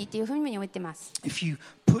ないようにというふうに言っています。 If you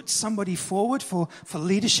put somebody forward for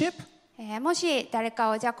leadership, もし誰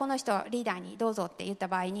かをじゃあこの人リーダーにどうぞって言った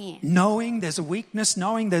場合に、 knowing there's a weakness,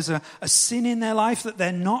 knowing there's a sin in their life that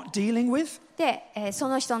they're not dealing with, で、そ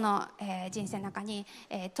の人の、人生の中に、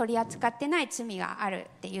取り扱ってない罪がある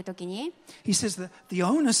っていう時に、 he says that the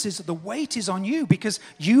onus is, the weight is on you because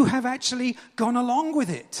you have actually gone along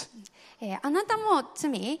with it. あなたも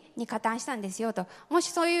罪に加担したんですよと。も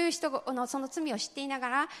しそういう人のその罪を知っていなが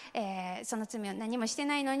ら、その罪を何もして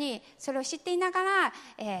ないのにそれを知っていながら、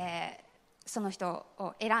その人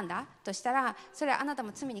を選んだとしたら、それはあなた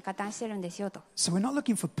も罪に加担してるんですよと。 So we're not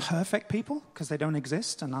looking for perfect people because they don't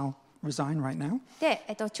exist, and I'll resign right now. で、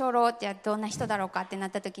長老ってどんな人だろうかってなっ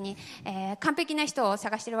た時に、完璧な人を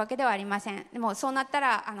探してるわけではありません。でもそうなった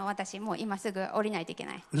ら私もう今すぐ降りないといけ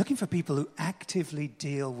ない。 We're looking for people who actively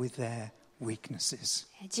deal with their weaknesses.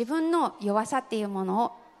 自分の弱さっていうもの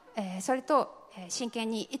を、それと真剣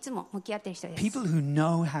にいつも向き合っている人です。 People who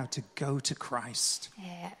know how to go to Christ.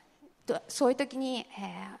 そういう時にっ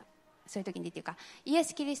ていうか、イエ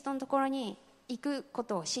ス・キリストのところに行くこ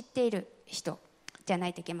とを知っている人じゃな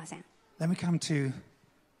いといけません。 Then we come to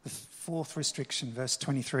the fourth restriction, verse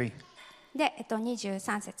 23. で、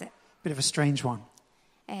23節、 Bit of a strange one.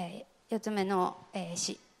 4つ目の、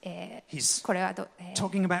He's これは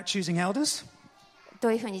talking about choosing elders, ど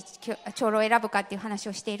ういうふうに長老を選ぶかっていう話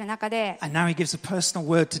をしている中で、 and now he gives a personal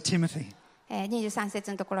word to Timothy. 23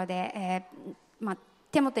節のところで、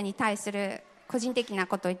テモテに対する個人的な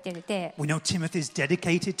ことを言っていて、 We know Timothy is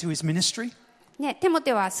dedicated to his ministry. ね、テモ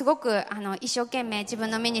テはすごく一生懸命自分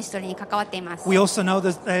のミニストリーに関わっています。 We also know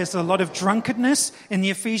that there's a lot of drunkenness in the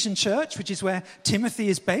Ephesian church, which is where Timothy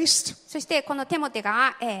is based. そしてこのテモテ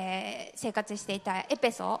が、生活していたエ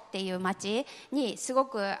ペソっていう町にすご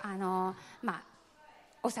く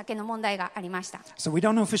お酒の問題がありました。 So we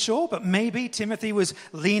don't know for sure, but maybe Timothy was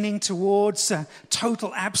leaning towards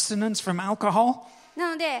total abstinence from alcohol. な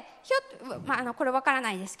のでこれわから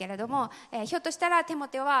ないですけれども、ひょっとしたらテモ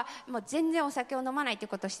テはもう全然お酒を飲まないという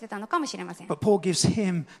ことをしてたのかもしれません。 But Paul gives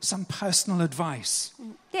him some personal advice.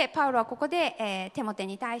 でパウロはここで、テモテ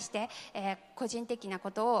に対して、個人的な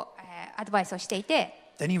ことを、アドバイスをしてい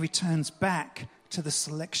て、 Then he returns back to the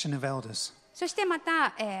selection of elders. そしてま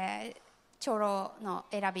た、長老の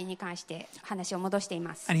選びに関して話を戻してい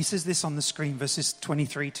ます。 And he says this on the screen, verses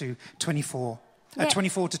 23 to 24.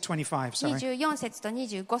 24 to 25, sorry. 24節と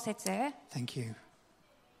25節。 Thank you.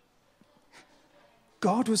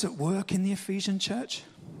 God was at work in the Ephesian church.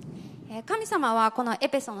 神様はこのエ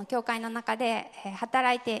ペソの教会の中で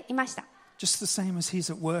働いていました。 Just the same as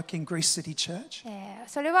he's at work in Grace City Church.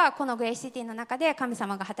 それはこのグレイシティの中で神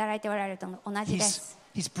様が働いておられると同じです。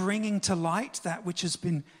 He's bringing to light that which has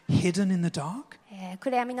been hidden in the dark.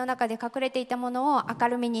 暗闇の中で隠れていたものを明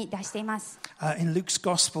るみに出しています。 In Luke's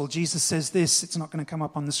Gospel, Jesus says this. It's not going to come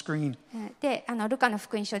up on the screen. で、ルカの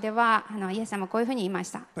福音書ではイエス様はこういうふうに言いまし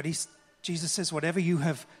た。 But Jesus says, whatever you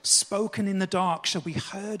have spoken in the dark shall be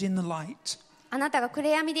heard in the light. あなたが暗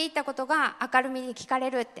闇で言ったことが明るみに聞かれ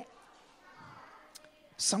るって。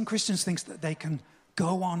Some Christians think that they can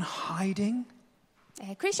go on hiding.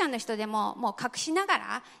 クリスチャンの人でももう隠しなが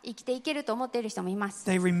ら生きていけると思っている人もいます。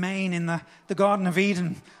 They remain in the Garden of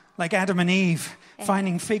Eden like Adam and Eve,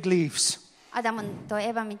 finding fig leaves. アダムとエ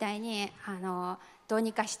ヴァみたいにどう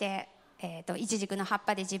にかして、イチジクの葉っ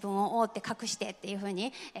ぱで自分を覆って隠してっていうふう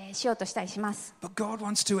に、しようとしたりします。But God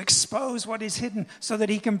wants to expose what is hidden so that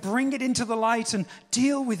he can bring it into the light and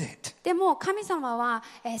deal with it. でも神様は、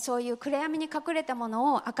そういう暗闇に隠れたも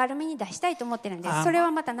のを明るみに出したいと思ってるんです。それ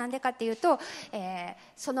はまた何でかっていうと、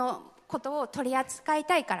そのことを取り扱い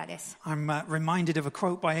たいからです。I'm reminded of a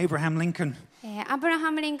quote by Abraham Lincoln. アブラ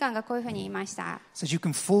ハム・リンカーンがこういうふうに言いました。It says you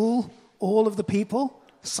can fool all of the people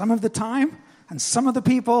some of the time and some of the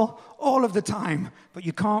people all of the time, but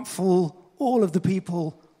you can't fool all of the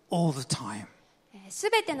people all the time. す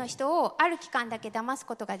べての人をある期間だけ騙す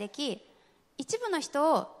ことができ、一部の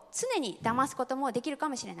人を常に騙すこともできるか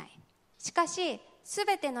もしれない。しかし、す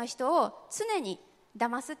べての人を常に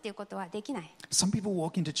騙すっていうことはできない。Some people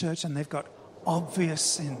walk into church and they've got obvious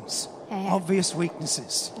sins, obvious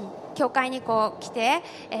weaknesses. 教会にこう来て、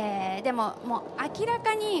でももう明ら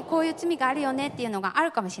かにこういう罪があるよねっていうのがあ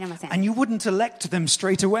るかもしれません。And you wouldn't elect them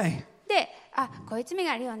straight away. で、こういう罪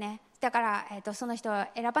があるよね。だから、その人を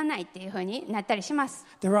選ばないっていうふうになったりします。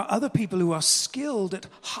There are other people who are skilled at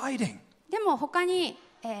hiding. でも他に、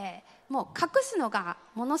もう隠すのが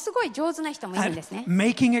ものすごい上手な人もいるんですね。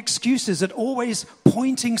Making excuses at always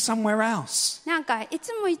pointing somewhere else. なんかい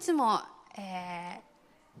つも、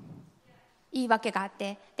言い訳があっ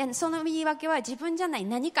て、でその言い訳は自分じゃない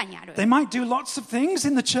何かにある。They might do lots of things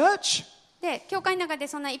in the church. で、教会の中で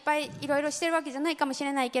そんないっぱいいろいろしてるわけじゃないかもし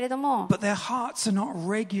れないけれども、But their hearts are not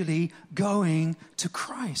regularly going to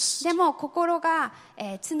Christ. でも心が、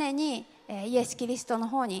常に、イエス・キリストの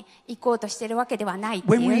方に行こうとしているわけではないって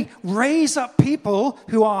いう。When we raise up people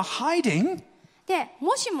who are hiding, で、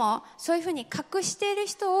もしもそういうふうに隠している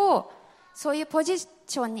人をそういうポジシ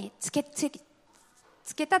ョンにつけ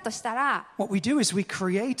たとしたら、 what we do is we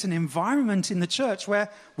create an environment in the church where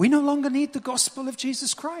we no longer need the gospel of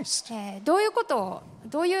Jesus Christ. どうい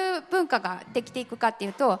う文化ができていくかってい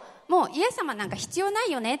うと、もうイエス様なんか必要な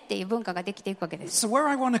いよねっていう文化ができていくわけです。So where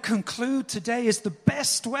I want to conclude today is the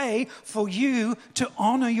best way for you to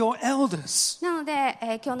honor your elders. なので、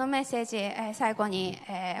今日のメッセージ、最後に、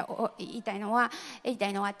言いたいのは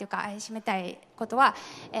っていうか、締めたいことは、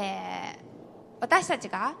私たち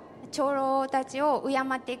が長老たちを敬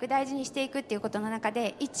っていく、大事にしていくっていうことの中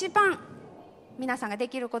で一番皆さんがで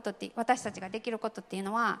きることって、私たちができることっていう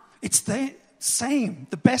のは、 It's the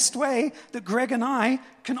best way that Greg and I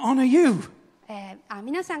can honor you.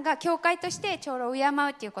 皆さんが教会として長老を敬う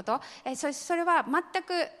っていうこと、それは全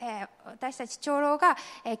く、私たち長老が、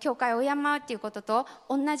教会を敬うっていうことと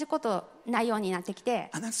同じこと内容になってきて、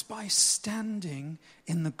 And that's by standing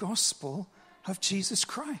in the gospel of Jesus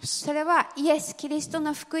Christ. それはイエス・キリスト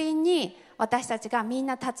の福音に私たちがみん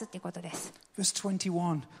な立つっていうことです。Verse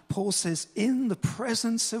 21, Paul says, in the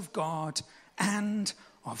presence of God and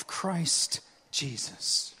of Christ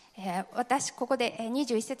Jesus. ここで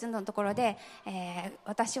21節のところで、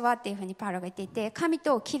私はっていうふうにパウロが言っていて、神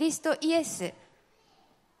とキリストイエス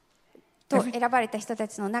と選ばれた人た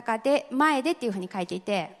ちの中で前でっていうふうに書いてい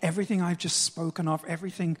て、 Everything I've just spoken of,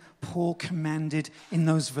 everything Paul commanded in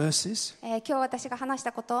those verses, 今日私が話し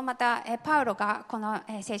たことをまたパウロがこの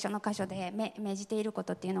聖書の箇所で命じているこ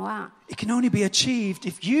とっていうのは、 it can only be achieved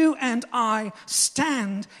if you and I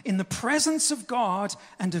stand in the presence of God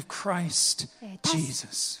and of Christ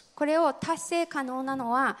Jesus. これを達成可能な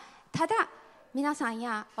のはただ皆さん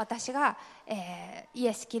や私が、イ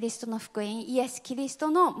エス・キリストの福音、イエス・キリスト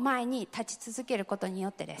の前に立ち続けることによ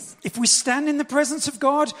ってです。 If we stand in the presence of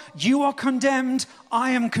God, you are condemned,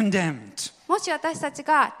 I am condemned. もし私たち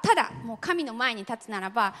がただもう神の前に立つなら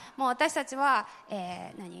ば、もう私たちは、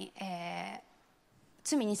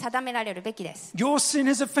罪に定められるべきです。 Your sin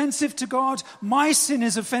is offensive to God, my sin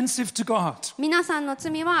is offensive to God. 皆さんの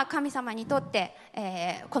罪は神様にとって、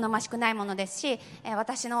好ましくないものですし、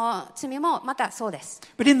私の罪もまたそうです。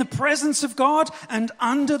 But in the presence of God and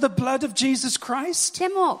under the blood of Jesus Christ, で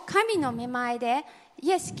も神の御前でイ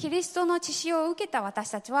エス・キリストの血潮を受けた私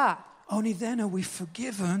たちは、 only then are we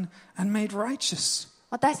forgiven and made righteous.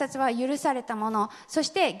 私たちは許されたもの、そし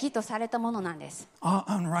て義とされたものなんです。 Our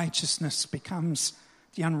unrighteousness becomes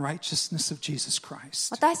the unrighteousness of Jesus Christ.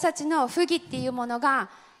 私たちの不義っていうものが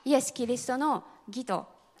イエス・キリストの義と、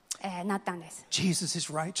なったんです。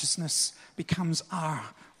 Jesus' righteousness becomes our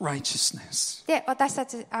righteousness. で、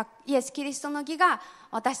イエス・キリストの義が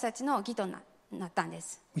私たちの義と なったんで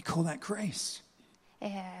す。 We call that grace.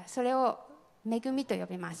 それを恵みと呼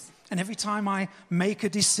びます。 And every time I make a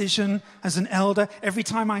decision as an elder, every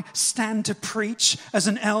time I stand to preach as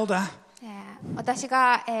an elder, 私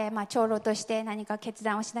が、長老として何か決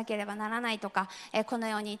断をしなければならないとか、この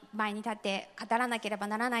ように前に立って語らなければ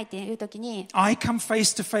ならないというときに、 I come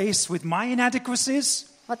face to face with my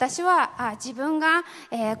inadequacies. 私は自分が、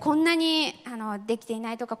こんなにできてい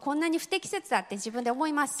ないとかこんなに不適切だって自分で思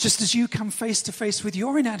います。 Just as you come face to face with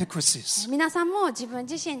your inadequacies, 皆さんも自分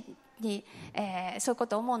自身に、そういうこ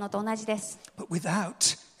とを思うのと同じです。 but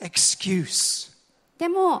without excuse, で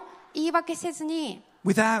も言い訳せずに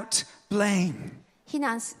without blame,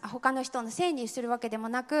 他の人のせいにするわけでも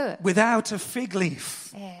なく、 without a fig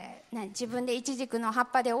leaf. 自分でイチジクの葉っ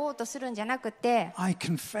ぱで王とするんじゃなくて、 I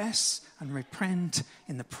confess and repent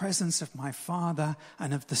in the presence of my Father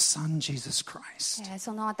and of the Son Jesus Christ.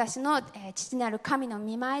 その私の、父なる神の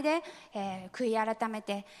御前で、悔い改め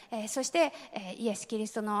て、そして、イエス・キリ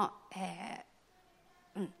ストの、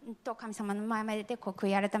と神様の前でこう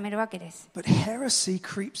悔い改めるわけです。 But heresy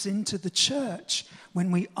creeps into the church when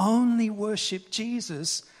we only worship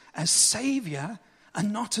Jesus as Savior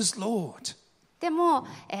and not as Lord. でも、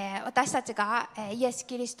私たちが、イエス・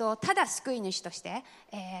キリストをただ救い主として、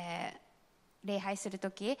礼拝すると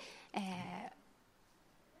き、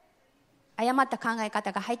誤った考え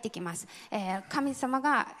方が入ってきます。神様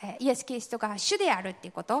が、イエス・キリストが主であるとい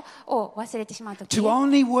うことを忘れてしまうとき、 To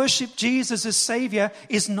only worship Jesus as Savior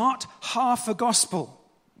is not half a gospel.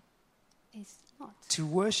 To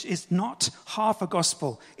worship is not half a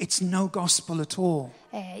gospel. It's no gospel at all.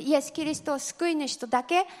 イエス・キリストを救い主とだ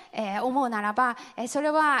け、思うならば、それ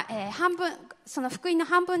は、半分、その福音の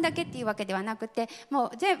半分だけっていうわけではなくて、も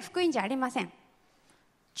う全部福音じゃありません。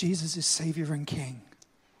 Jesus is Savior and King.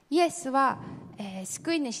 イエスは、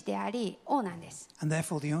救い主であり王なんです。 And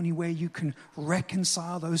therefore the only way you can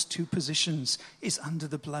reconcile those two positions is under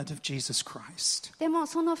the blood of Jesus Christ. でも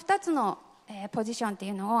その2つの、ポジションってい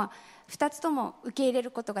うのを2つとも受け入れ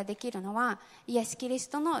ることができるのはイエス・キリス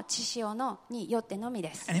トの血潮によってのみ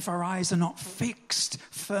です。 And if our eyes are not fixed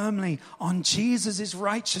firmly on Jesus'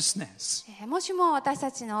 righteousness, もしも私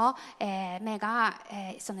たちの、目が、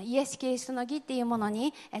そのイエス・キリストの義っていうもの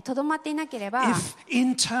にとどまっていなければ、 if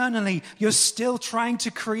internally you're still trying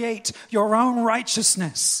to create your own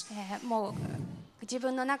righteousness, もう自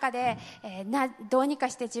分の中で、どうにか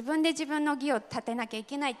して自分で自分の義を立てなきゃい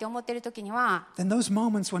けないって思っているときには、 then those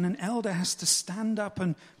moments when an elder has to stand up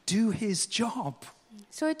and do his job,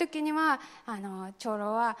 そういう時には長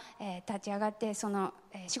老は、立ち上がってその、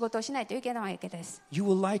仕事をしないといけないわけです。 you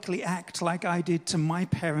will likely act like I did to my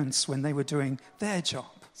parents when they were doing their job.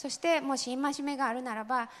 そしてもし戒めがあるなら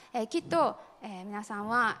ば、きっと、皆さん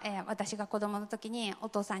は、私が子供の時にお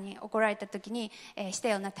父さんに怒られた時に、した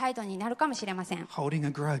ような態度になるかもしれません。 Holding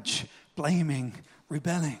a grudge, blaming,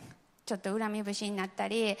 rebelling. ちょっと恨み節になった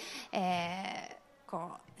り、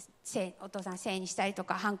こうお父さんせいにしたりと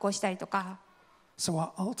か反抗したりとか。 So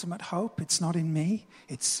our ultimate hope, it's not in me,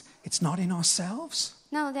 it's not in ourselves.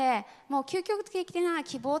 なのでもう究極的な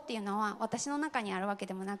希望っていうのは私の中にあるわけ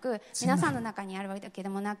でもなく、皆さんの中にあるわけで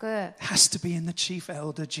もなく、 It has to be in the chief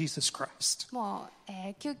elder, Jesus Christ, もう、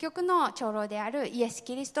究極の長老であるイエス・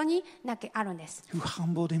キリストにあるんです。 who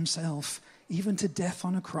humbled himself even to death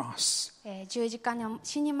on a cross, 十字架の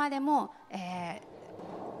死にまでも、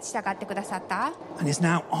従ってくださった、 and is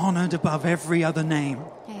now honored above every other name.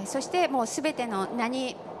 そしてもうすべての名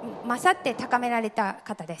に勝って高められた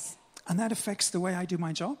方です。 And that affects the way I do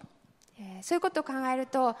my job. そういうことを考える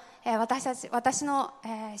と、私の、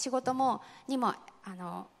仕事にも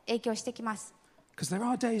影響してきます。 Because there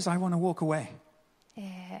are days I want to walk away.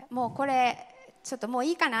 もうこれちょっともう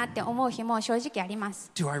いいかなって思う日も正直あります。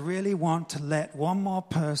 Do I really want to let one more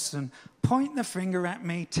person point the finger at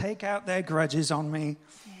me, take out their grudges on me?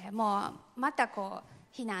 もうまたこう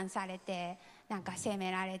非難されてなんか責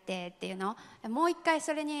められてっていうのをもう一回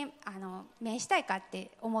それに面したいかっ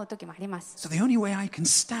て思う時もあります。 So the only way I can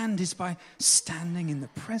stand is by standing in the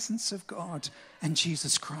presence of God and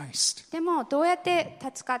Jesus Christ. でもどうやって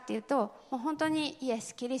立つかっていうと、もう本当にイエ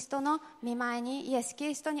ス・キリストの御前にイエス・キ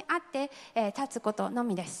リストにあって、立つことの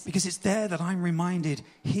みです。 Because it's there that I'm reminded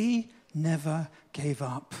He never gave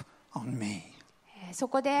up on me. そ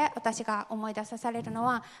こで私が思い出さされるの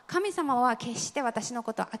は、神様は決して私の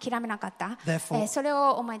ことを諦めなかった。 Therefore- それ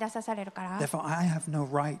を思い出さされるから。 Therefore, I have no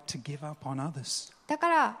right to give up on others. だか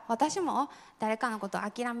ら私も誰かのことを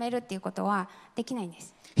諦めるっていうことはできないんで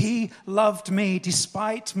す。 He loved me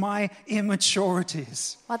despite my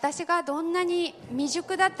immaturities. 私がどんなに未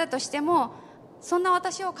熟だったとしても、そんな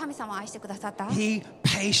私を神様は愛してくださった。 He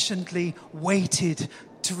patiently waited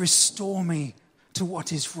to restore me to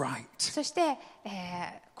what is right. そして、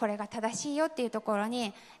これが正しいよっていうところ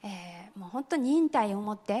に、もう本当に忍耐を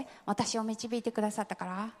持って私を導いてくださったか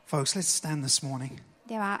ら。 Folks, let's stand this morning.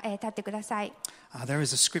 では、立ってください。There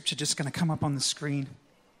is a scripture just going to come up on the screen.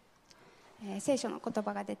 聖書の言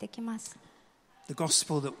葉が出てきます。 The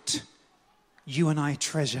gospel that you and I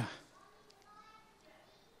treasure.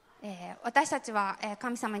 私たちは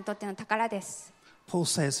神様にとっての宝です。Paul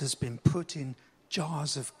says has been put in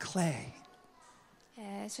jars of clay.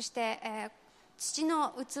 そして、土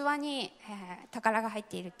の器に、宝が入っ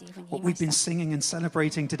ているっていうふうに言い What ま we've been した。 singing and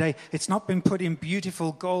celebrating today, it's not been put in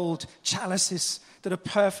beautiful gold chalices that are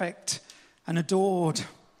perfect and adored.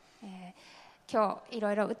 今日い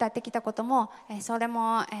ろいろ歌ってきたことも、それ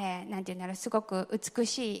も、なんていうんだろう、すごく美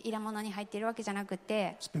しい入れ物に入っているわけじゃなく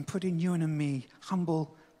て、 It's been put in you and me, humble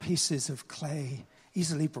pieces of clay,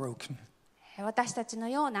 easily broken. 私たちの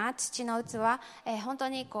ような土の器、本当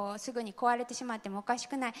にこうすぐに壊れてしまってもおかし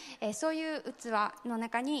くない、そういう器の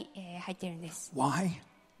中に、入っているんです。 Why?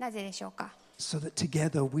 なぜでしょうか。 So that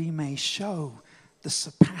together we may show the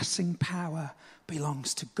surpassing power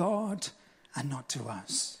belongs to God and not to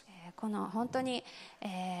us. この本当に、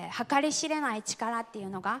計り知れない力っていう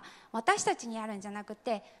のが私たちにあるんじゃなく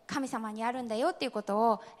て神様にあるんだよっていうこと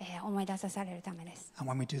を、思い出さされるためです。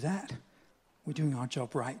 And when we do that, we're doing our job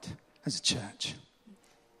right as a church.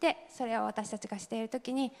 で、それを私たちがしていると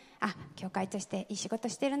きに、あ、教会としていい仕事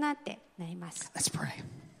してるなってなります。 Let's pray.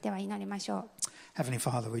 では祈りましょう。 Heavenly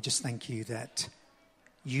Father, we just thank you that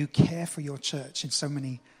you care for your church in so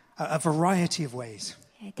many, a variety of ways.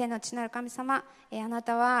 天の父なる神様、あな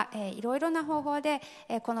たはいろいろな方法で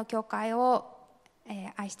この教会を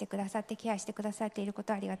愛してくださってケアしてくださっているこ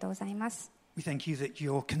とをありがとうございます。 We thank you that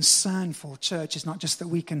your concern for church is not just that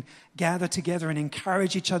we can gather together and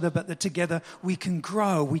encourage each other, but that together we can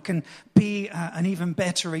grow, we can be an even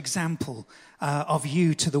better example of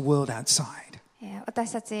you to the world outside.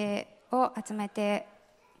 私たちを集めて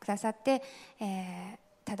くださって、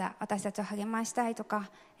ただ私たちを励ましたいと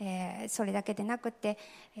か、それだけでなくて、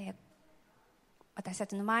私た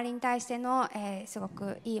ちの周りに対しての、すご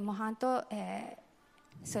くいい模範と、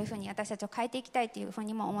そういうふうに私たちを変えていきたいというふう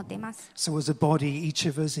にも思っています。 So as a body, each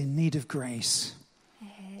of us in need of grace.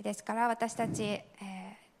 ですから私たち、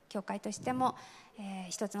教会としても、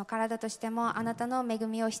一つの体としてもあなたの恵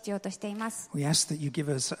みを必要としています。 We ask that you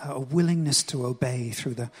give us a willingness to obey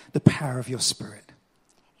through the power of your Spirit.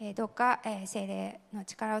 どうか聖霊の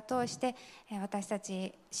力を通して私た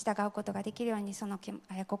ち従うことができるようにその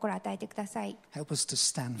心を与えてください。 Help us to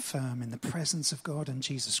stand firm in the presence of God and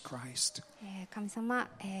Jesus Christ. 神様、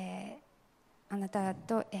あなた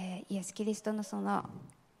とイエス・キリストのその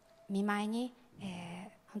御前に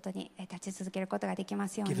本当に立ち続けることができま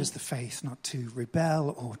すように。 Give us the faith not to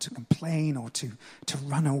rebel or to complain or to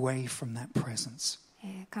run away from that presence.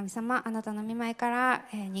 神様、あなたの御前から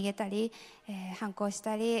逃げたり反抗し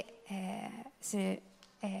たりする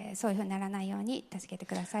そういうふうにならないように助けて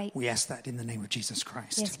ください。 We ask that in the name of Jesus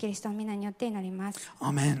イエ Christ. ス・キリストの皆によって祈ります。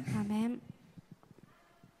Amen. アーメン。